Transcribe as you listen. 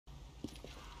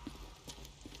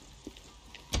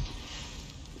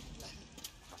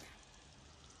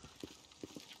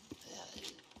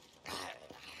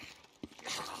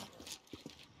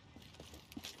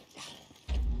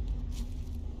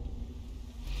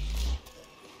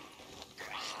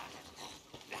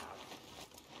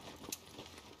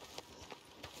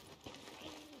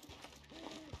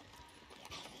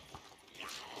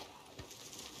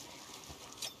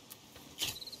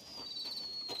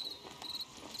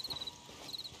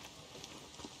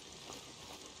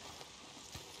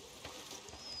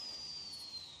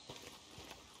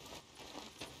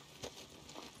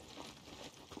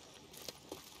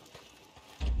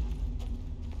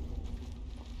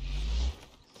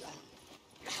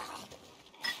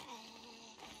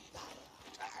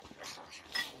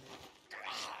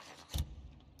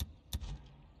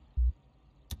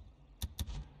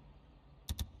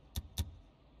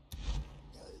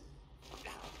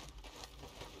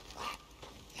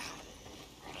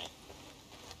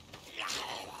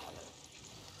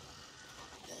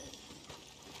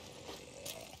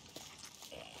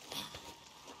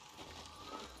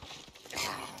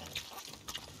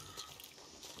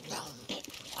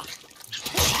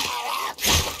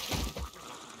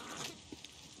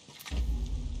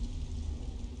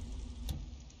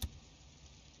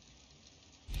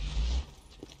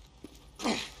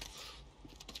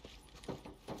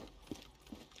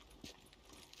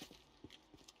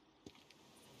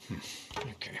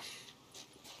Okay.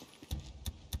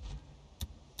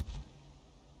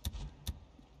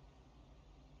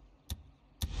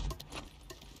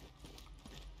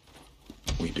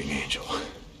 Weeping Angel.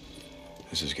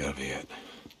 This has got to be it.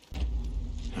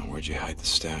 Now, where'd you hide the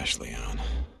stash, Leon?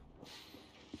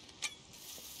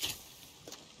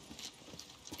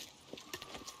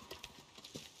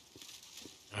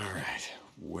 All right,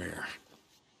 where?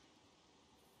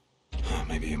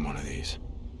 Maybe in one of these.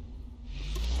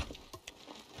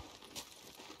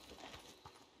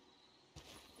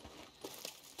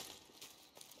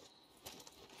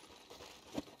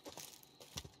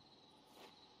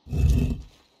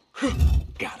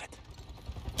 Got it.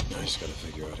 Now I just gotta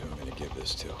figure out who I'm gonna give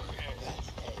this to.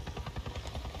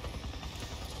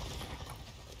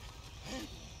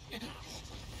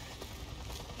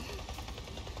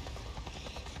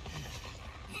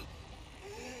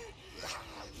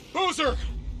 Boozer!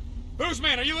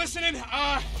 Boozman, are you listening?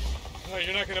 Oh,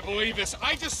 you're not gonna believe this.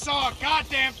 I just saw a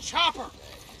goddamn chopper!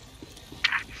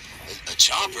 A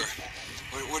chopper?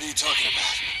 What are you talking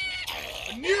about?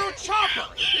 A near chopper!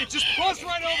 It just buzzed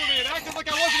right over me and acted like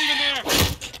I wasn't even there!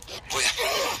 Wait,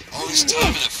 all this time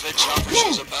and a Fed chopper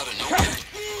shows up out of nowhere.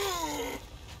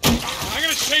 I'm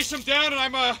gonna chase them down and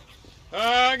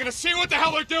I'm gonna see what the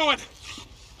hell they're doing!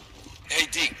 Hey,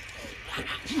 Deke.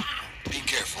 Be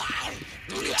careful.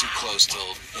 Don't get too close till you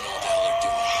know what the hell they're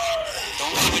doing.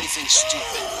 Don't do anything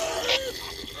stupid.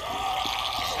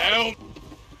 Hell...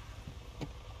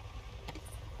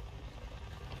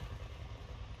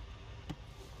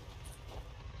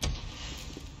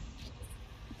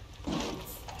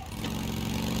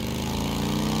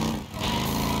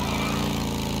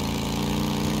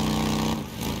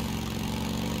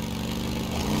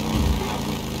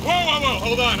 Whoa,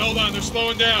 hold on, they're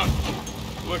slowing down.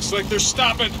 Looks like they're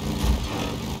stopping.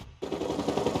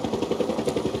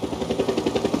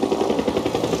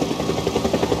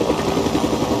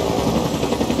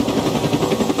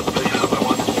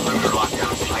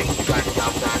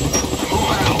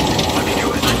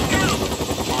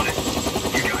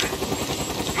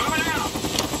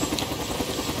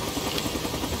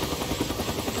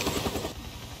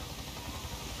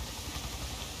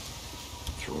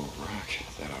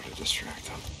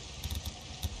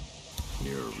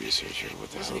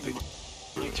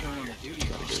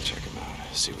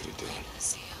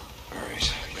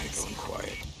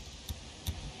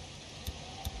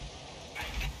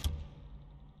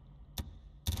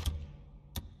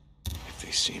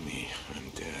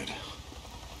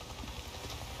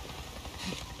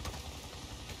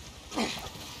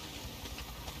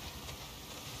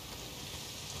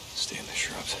 Stay in the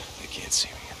shrubs. They can't see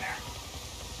me in there.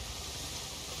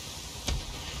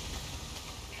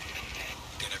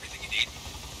 Got everything you need?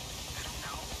 I don't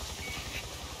know.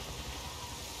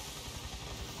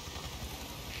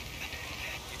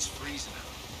 It's freezing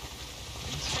out.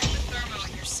 Check the thermal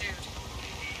in your suit.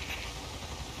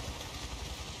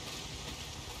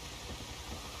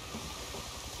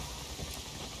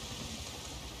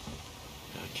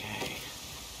 Okay.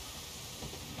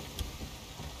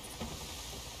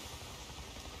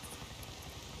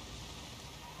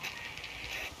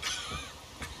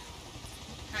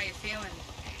 How you feeling?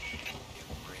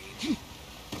 Rain.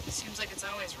 Seems like it's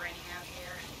always raining out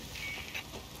here.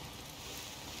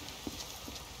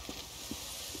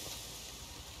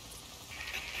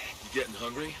 You getting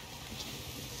hungry?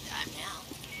 I'm now.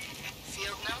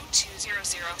 Field note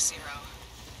 2000.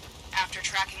 After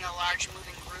tracking a large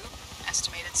moving group,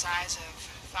 estimated size of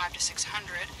 500 to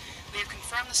 600, we have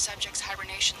confirmed the subject's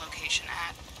hibernation location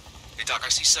at... Hey, Doc, I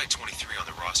see Site 23 on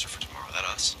the roster for tomorrow. That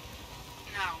us?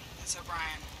 No, that's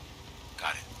O'Brien.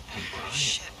 Got it.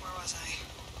 Shit, where was I?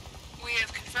 We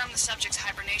have confirmed the subject's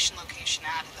hibernation location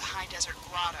at the High Desert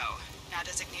Grotto, now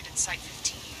designated Site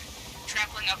 15.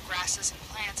 Trampling of grasses and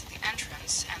plants at the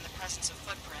entrance and the presence of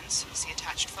footprints, see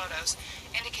attached photos,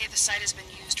 indicate the site has been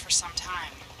used for some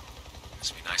time.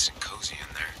 Must be nice and cozy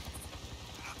in there.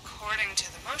 According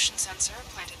to the motion sensor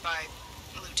planted by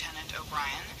Lieutenant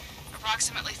O'Brien,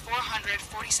 approximately 447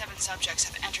 subjects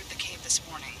have entered the cave this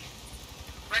morning.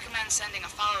 Recommend sending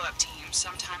a follow-up team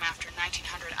sometime after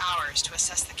 1900 hours to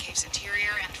assess the cave's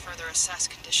interior and further assess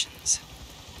conditions.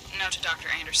 Note to Dr.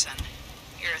 Anderson.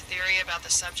 Your theory about the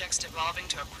subjects devolving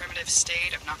to a primitive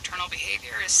state of nocturnal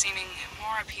behavior is seeming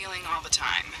more appealing all the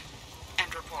time.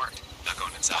 End report. Not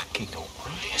going inside. Fucking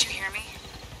O'Brien. Didn't you hear me?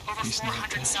 Over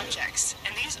 400 subjects.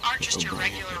 And these aren't just your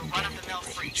regular run-of-the-mill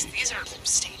freaks. These are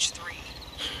stage 3.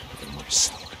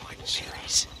 Like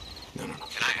berries. No. And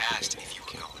I asked if you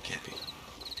were going in.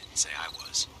 Didn't say I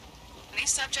was. And these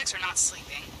subjects are not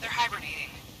sleeping. They're hibernating.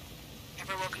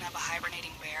 Ever woken up a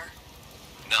hibernating bear?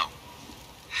 No.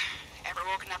 Ever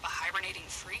woken up a hibernating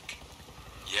freak?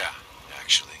 Yeah,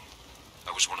 actually.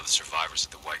 I was one of the survivors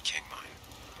at the White King mine.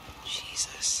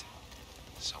 Jesus.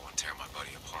 Someone tear my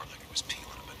buddy apart like it was peeling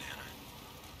a banana.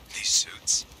 These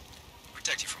suits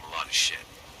protect you from a lot of shit.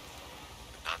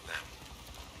 But not them.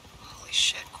 Holy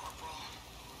shit, Corporal.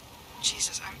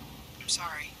 Jesus, I'm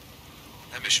sorry.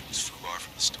 That mission was FUBAR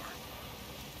from the start.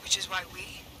 Which is why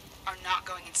we are not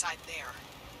going inside there.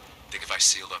 Think if I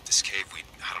sealed up this cave, we'd,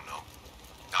 I don't know,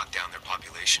 knock down their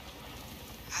population?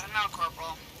 I don't know,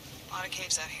 Corporal. A lot of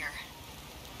caves out here.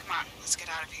 Come on, let's get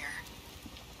out of here.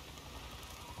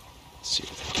 See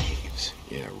the caves.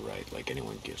 Yeah, right. Like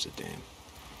anyone gives a damn.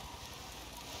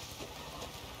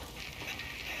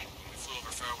 We flew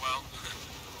over farewell.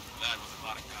 That was a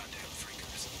lot of goddamn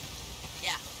freakers.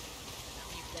 Yeah. A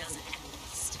few dozen at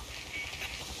least.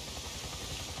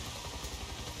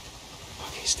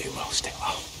 Okay, stay low, stay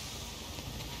low.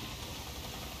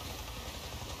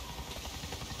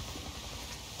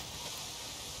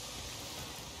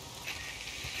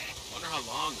 Wonder how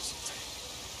long this will take.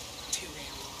 Too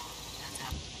damn long. That's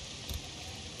how.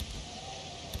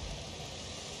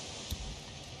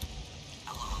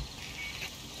 How long?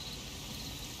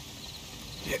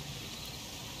 Yeah.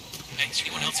 Hey,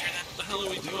 anyone else hear that? What the hell are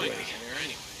we doing out here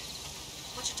anyway?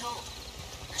 What you told?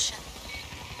 A ship.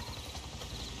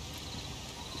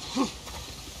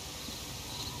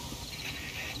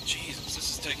 Jesus, this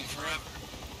is taking forever.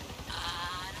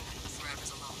 I don't think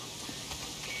forever's a long time.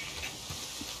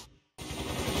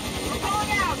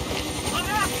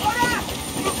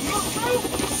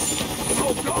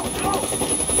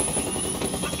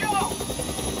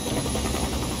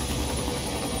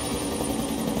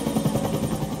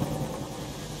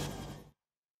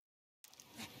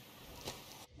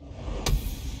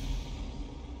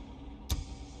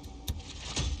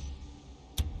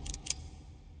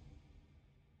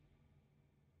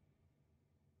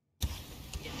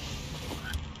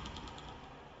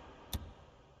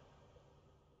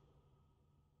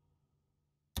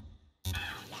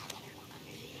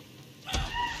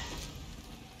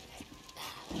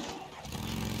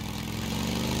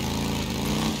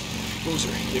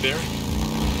 Boozer, you there?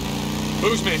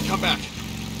 Booze man, come back.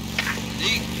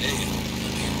 Deke, hey,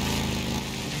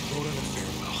 He rode on a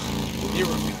farewell. The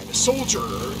Nero guy, the soldier, or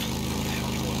whatever the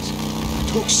hell he was,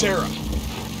 took Sarah.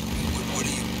 what are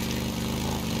you?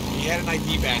 He had an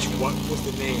ID badge. What was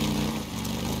the name?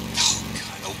 Oh,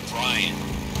 God, O'Brien.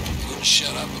 Couldn't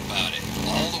shut up about it.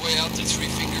 All the way out to Three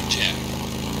Finger Jack.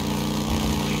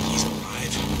 He's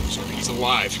alive. Sorry, he's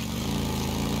alive.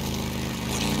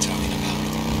 What are you talking about?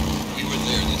 We were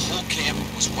there. The whole camp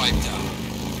was wiped out.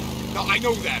 No, I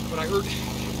know that, but I heard...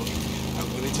 I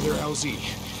went into their LZ,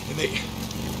 and they...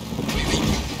 Wait,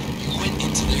 you went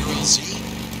into their LZ?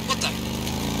 What the?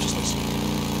 Just listen.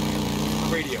 On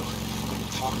the radio,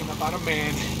 they're talking about a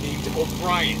man named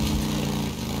O'Brien.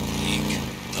 Deke,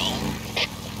 don't.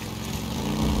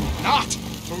 Not!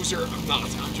 Boozer, I'm not.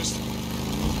 I'm just...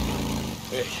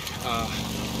 Hey,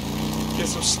 get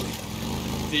some sleep.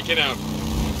 Deacon out.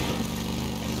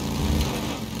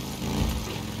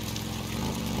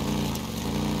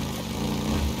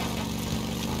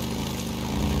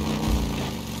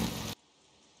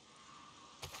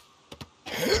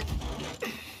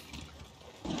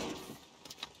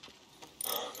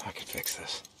 I can fix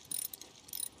this.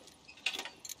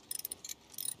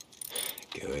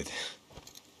 Good.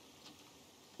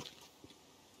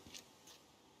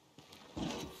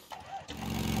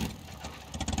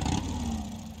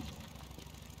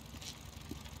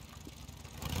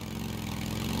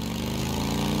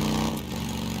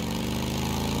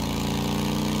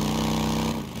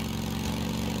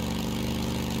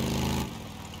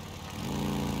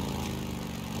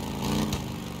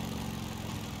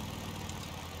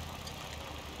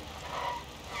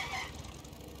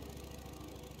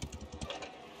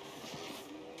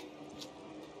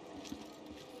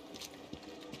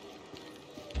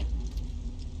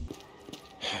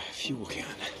 Fuel can.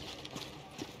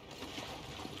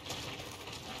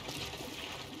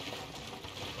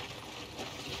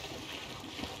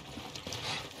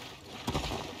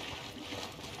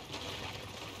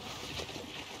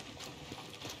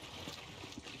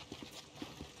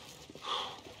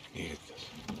 Needed this.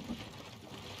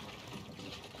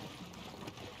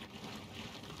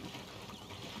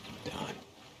 Done.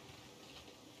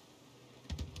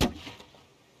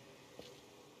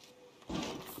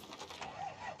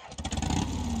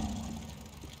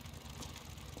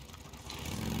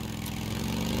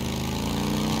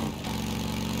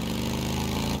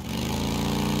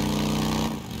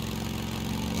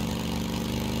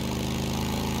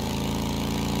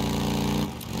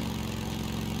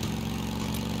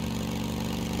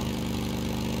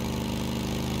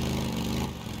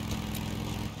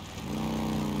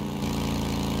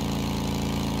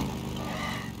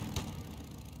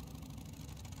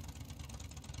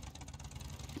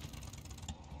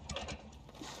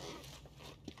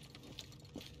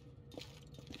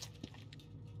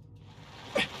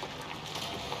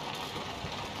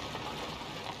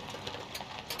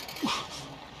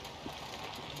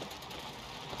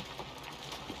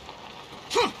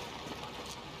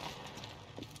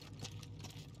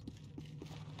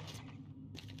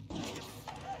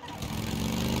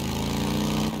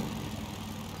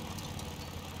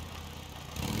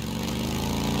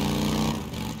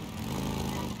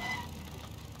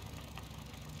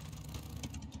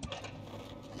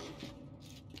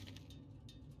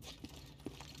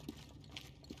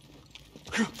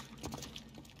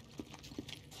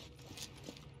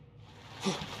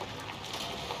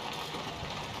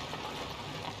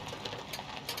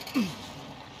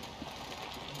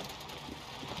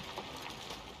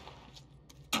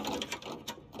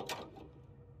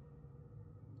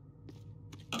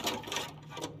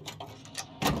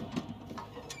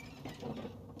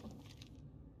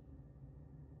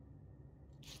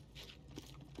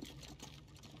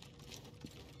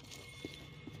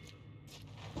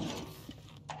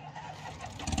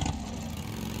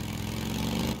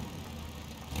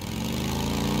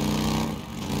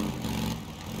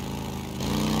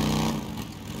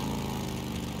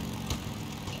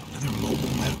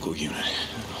 Unit.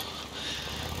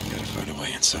 Gotta find a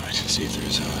way inside. See if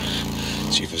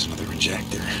there's another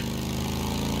injector.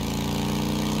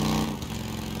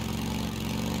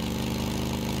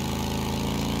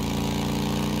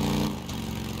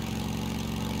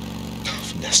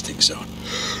 Nesting zone.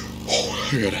 Oh,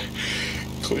 I gotta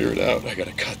clear it out. I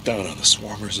gotta cut down on the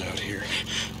swarmers out here.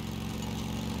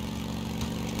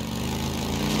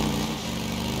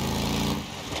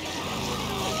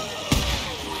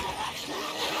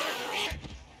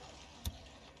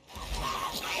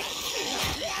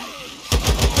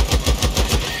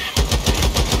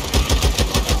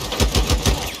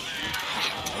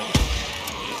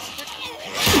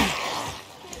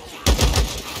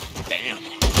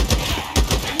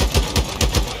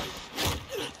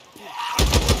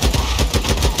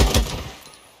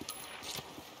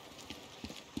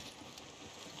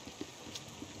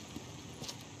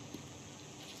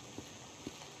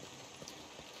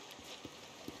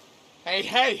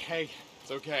 Hey,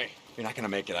 it's okay. You're not gonna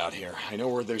make it out here. I know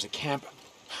where there's a camp.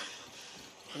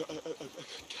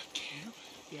 Camp?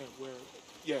 Yeah, where?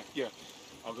 Yeah.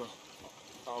 I'll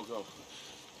go.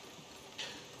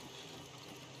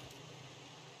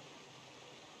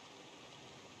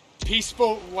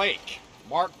 Peaceful Lake.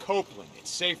 Mark Copeland. It's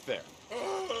safe there.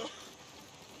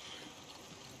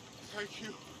 Thank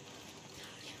you.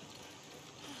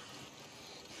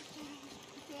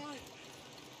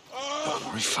 Don't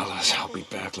worry, fellas. I'll be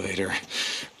back later.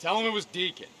 Tell them it was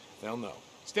Deacon. They'll know.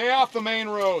 Stay off the main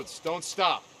roads. Don't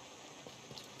stop.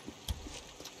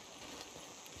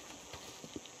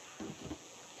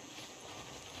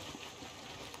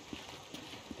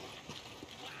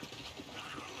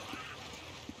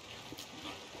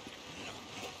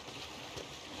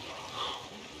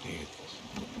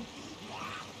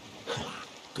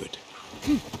 Good.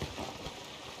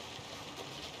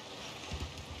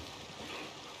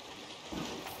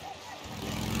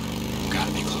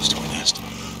 Gotta be close to a nest.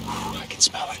 I can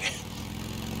smell it.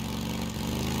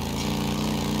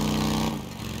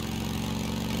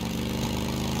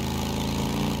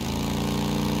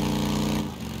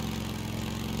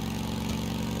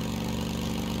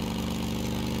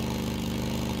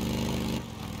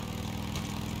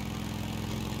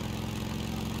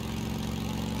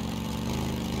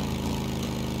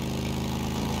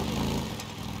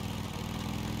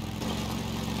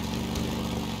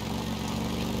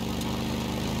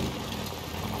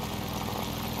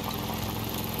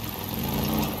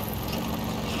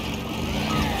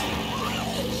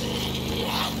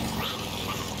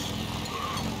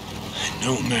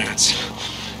 Nomads.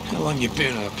 How long you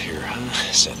been up here, huh?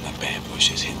 Setting up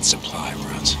ambushes, hitting supply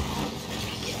runs.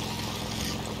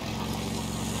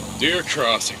 Deer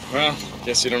crossing. Well,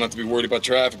 guess you don't have to be worried about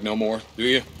traffic no more, do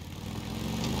you?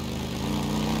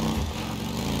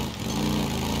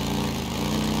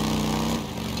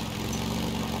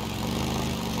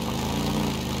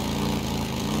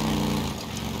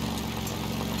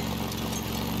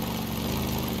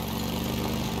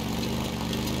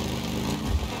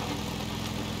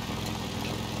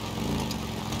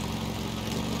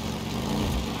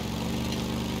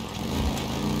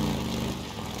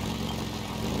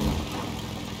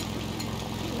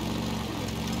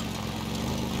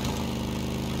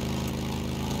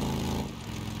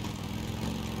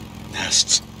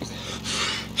 Nests.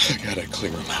 I gotta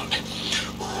clear them out.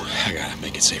 I gotta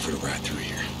make it safer to ride through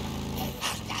here.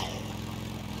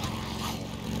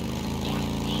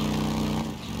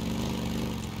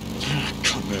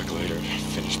 Come back later and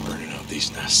finish burning out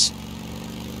these nests.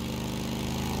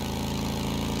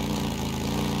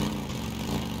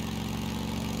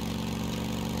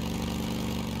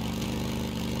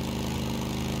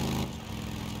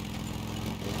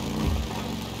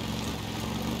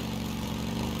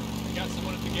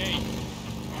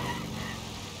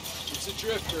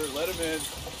 Drifter, let him in.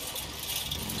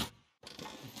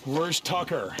 Where's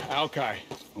Tucker? Alki.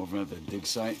 Over at the dig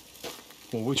site?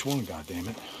 Well, which one,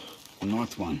 goddammit? The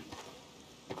north one.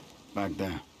 Back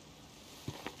there.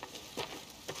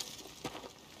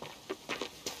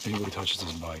 Anybody touches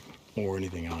this bike, or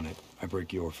anything on it, I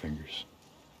break your fingers.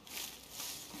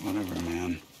 Whatever,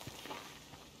 man.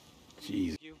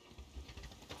 Jeez.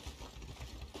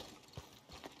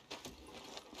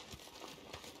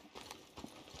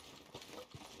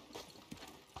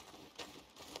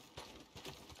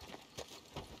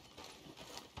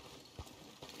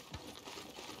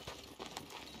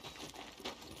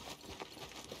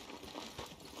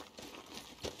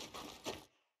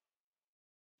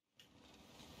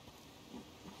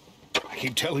 I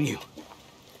keep telling you,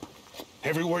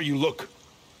 everywhere you look,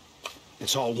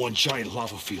 it's all one giant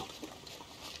lava field.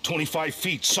 25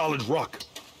 feet solid rock.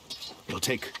 It'll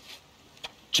take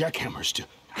jackhammers to...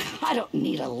 I don't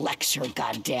need a lecture,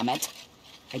 goddammit.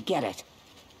 I get it.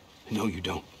 No, you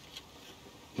don't.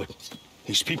 But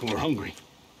these people are hungry,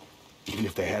 even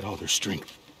if they had all their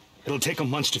strength. It'll take them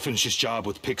months to finish this job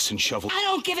with picks and shovels. I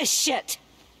don't give a shit.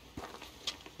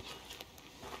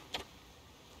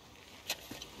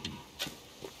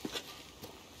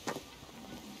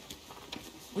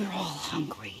 We're all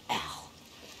hungry, Al.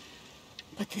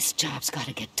 But this job's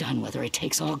gotta get done whether it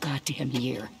takes all goddamn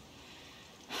year.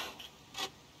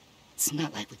 It's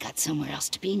not like we got somewhere else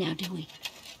to be now, do we?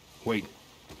 Wait.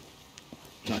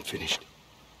 Not finished.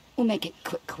 We'll make it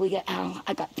quick, will ya, Al?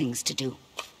 I got things to do.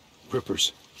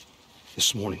 Rippers.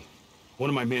 This morning, one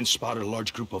of my men spotted a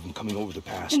large group of them coming over the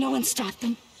pass. And no one stopped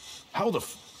them? How the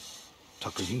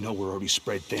Tucker, you know we're already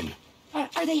spread thin.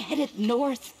 Are they headed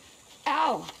north?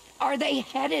 Al, are they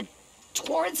headed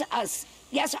towards us?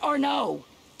 Yes or no?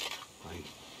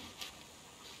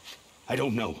 I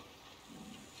don't know.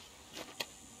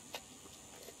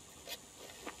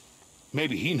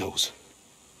 Maybe he knows.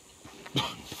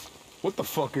 What the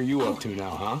fuck are you up to now,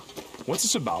 huh? What's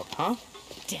this about, huh?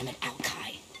 Damn it,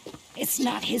 Al-Kai. It's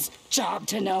not his job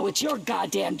to know. It's your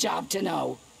goddamn job to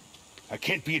know. I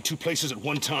can't be at two places at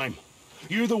one time.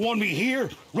 You either want me here,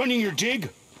 running your dig,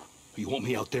 or you want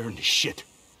me out there in the shit,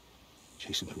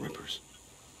 chasing the Rippers.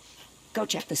 Go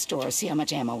check the store, see how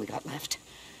much ammo we got left.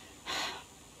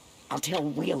 I'll tell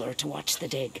Wheeler to watch the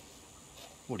dig.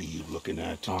 What are you looking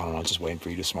at? I don't know, just waiting for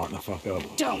you to smarten the fuck up.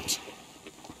 Don't!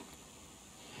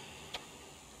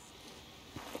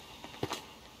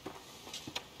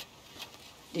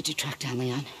 Did you track down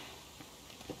Leon?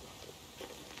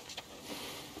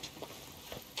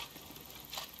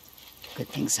 Good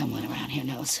thing someone around here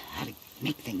knows how to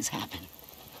make things happen.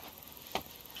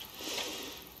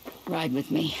 Ride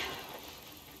with me.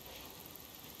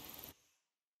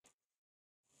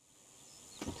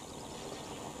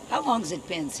 How long's it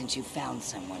been since you found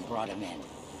someone, brought him in?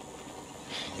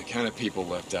 The kind of people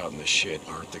left out in the shit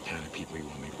aren't the kind of people you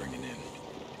want me bringing in.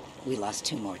 We lost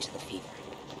 2 more to the fever.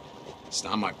 It's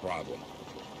not my problem.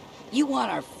 You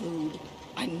want our food?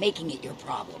 I'm making it your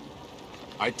problem.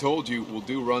 I told you we'll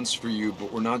do runs for you,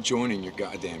 but we're not joining your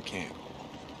goddamn camp.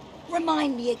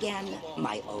 Remind me again,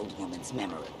 my old woman's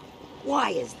memory. Why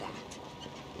is that?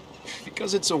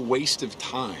 Because it's a waste of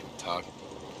time, Tuck.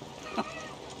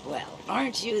 Well,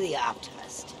 aren't you the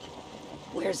optimist?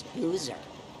 Where's Boozer?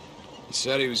 He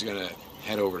said he was gonna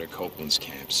head over to Copeland's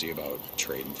camp, see about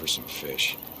trading for some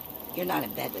fish. You're not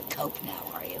in bed with Cope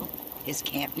now, are you? His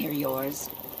camp near yours?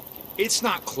 It's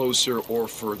not closer or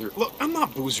further. Look, I'm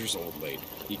not Boozer's old lady.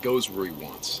 He goes where he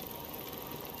wants.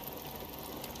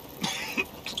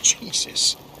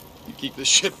 Jesus. You keep the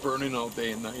shit burning all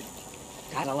day and night.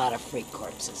 Got a lot of freak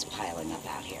corpses piling up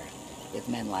out here. With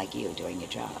men like you doing your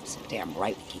jobs. Damn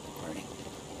right we keep it burning.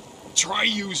 Try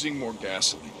using more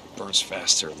gasoline. Burns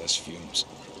faster, less fumes.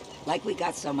 Like we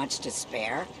got so much to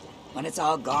spare? When it's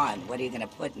all gone, what are you gonna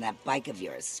put in that bike of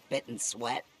yours? Spit and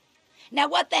sweat? Now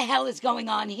what the hell is going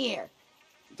on here?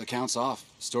 The count's off.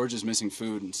 Storage is missing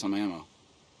food and some ammo.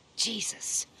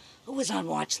 Jesus. Who was on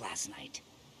watch last night?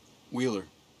 Wheeler,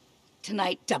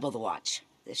 Tonight, double the watch.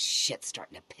 This shit's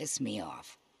starting to piss me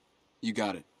off. you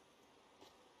got it.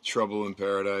 Trouble in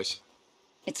paradise.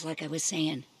 It's like I was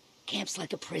saying. Camp's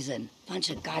like a prison.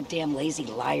 Bunch of goddamn lazy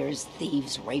liars,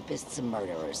 thieves, rapists, and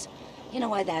murderers. You know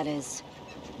why that is?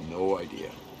 No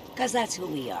idea. 'Cause that's who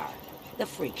we are. The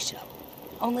freak show.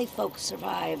 Only folks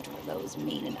survived were those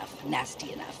mean enough,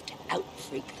 nasty enough to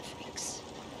out-freak the freaks.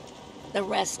 The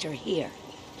rest are here.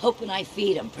 Hoping I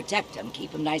feed them, protect them,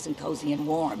 keep them nice and cozy and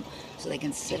warm, so they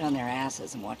can sit on their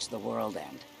asses and watch the world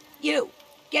end. You!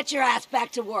 Get your ass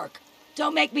back to work.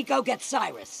 Don't make me go get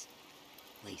Cyrus.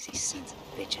 Lazy sons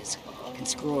of bitches can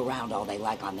screw around all they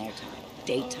like on their time.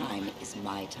 Daytime is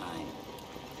my time.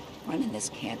 Running this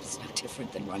camp is no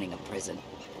different than running a prison.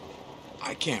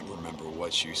 I can't remember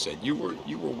what you said. You were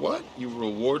what? You were a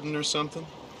warden or something?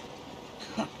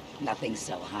 Nothing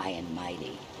so high and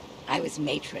mighty. I was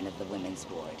matron of the women's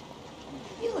ward.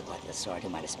 You look like the sort who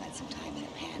might have spent some time in a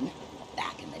pen.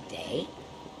 Back in the day.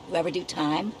 You ever do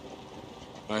time?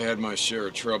 I had my share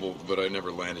of trouble, but I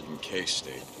never landed in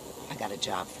K-State. I got a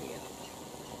job for you.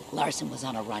 Larson was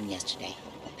on a run yesterday.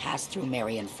 Passed through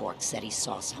Marion Fork, said he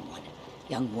saw someone.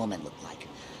 Young woman looked like,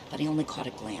 but he only caught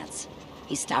a glance.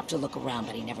 He stopped to look around,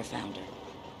 but he never found her.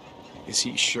 Is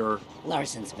he sure?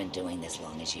 Larson's been doing this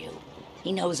long as you.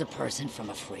 He knows a person from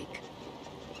a freak.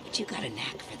 But you got a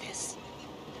knack for this.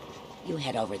 You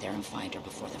head over there and find her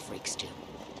before the freaks do.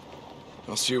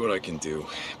 I'll see what I can do.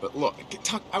 But look,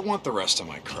 Tuck, I want the rest of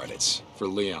my credits for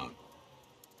Leon.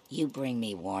 You bring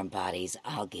me warm bodies,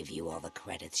 I'll give you all the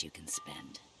credits you can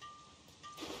spend.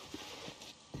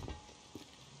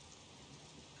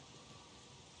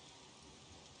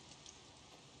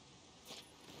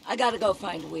 I gotta go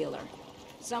find Wheeler.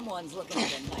 Someone's looking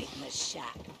at a night in the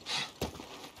shack.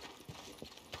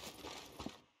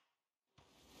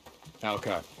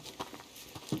 Alcott.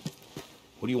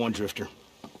 What do you want, Drifter?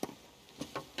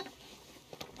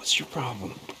 What's your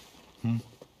problem?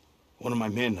 One of my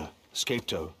men escaped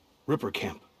to Ripper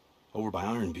camp over by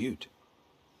Iron Butte.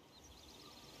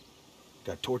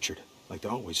 Got tortured, like they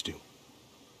always do.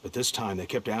 But this time they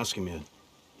kept asking me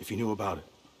if you knew about it.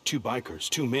 Two bikers,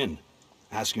 two men,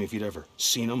 asking me if you'd ever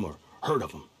seen them or heard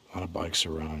of them. A lot of bikes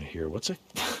around here. What's it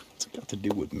got to do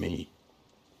with me?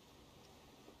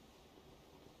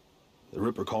 The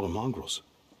Ripper called them mongrels.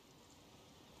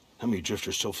 How many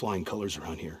drifters still flying colors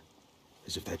around here?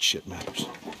 As if that shit matters.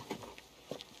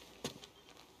 If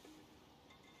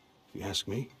you ask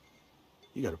me,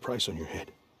 you got a price on your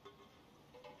head.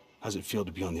 How's it feel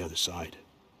to be on the other side?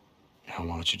 Now,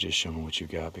 why don't you just show me what you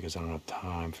got, because I don't have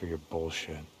time for your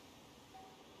bullshit.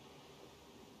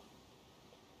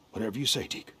 Whatever you say,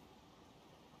 Deke.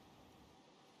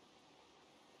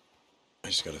 I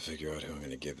just gotta figure out who I'm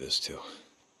gonna give this to.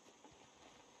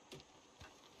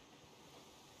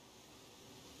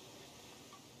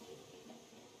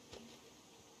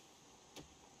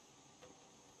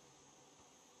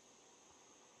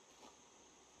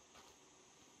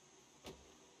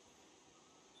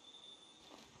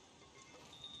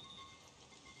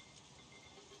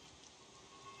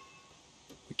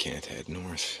 We can't head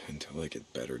north until I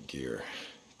get better gear.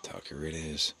 Tucker it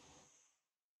is.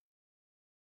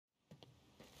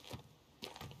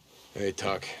 Hey,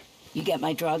 Tuck. You get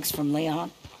my drugs from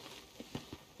Leon?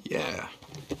 Yeah.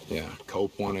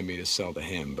 Cope wanted me to sell to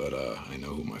him, but I know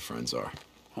who my friends are.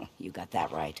 You got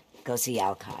that right. Go see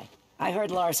Alki. I heard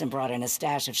Larson brought in a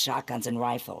stash of shotguns and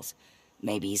rifles.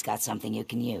 Maybe he's got something you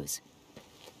can use.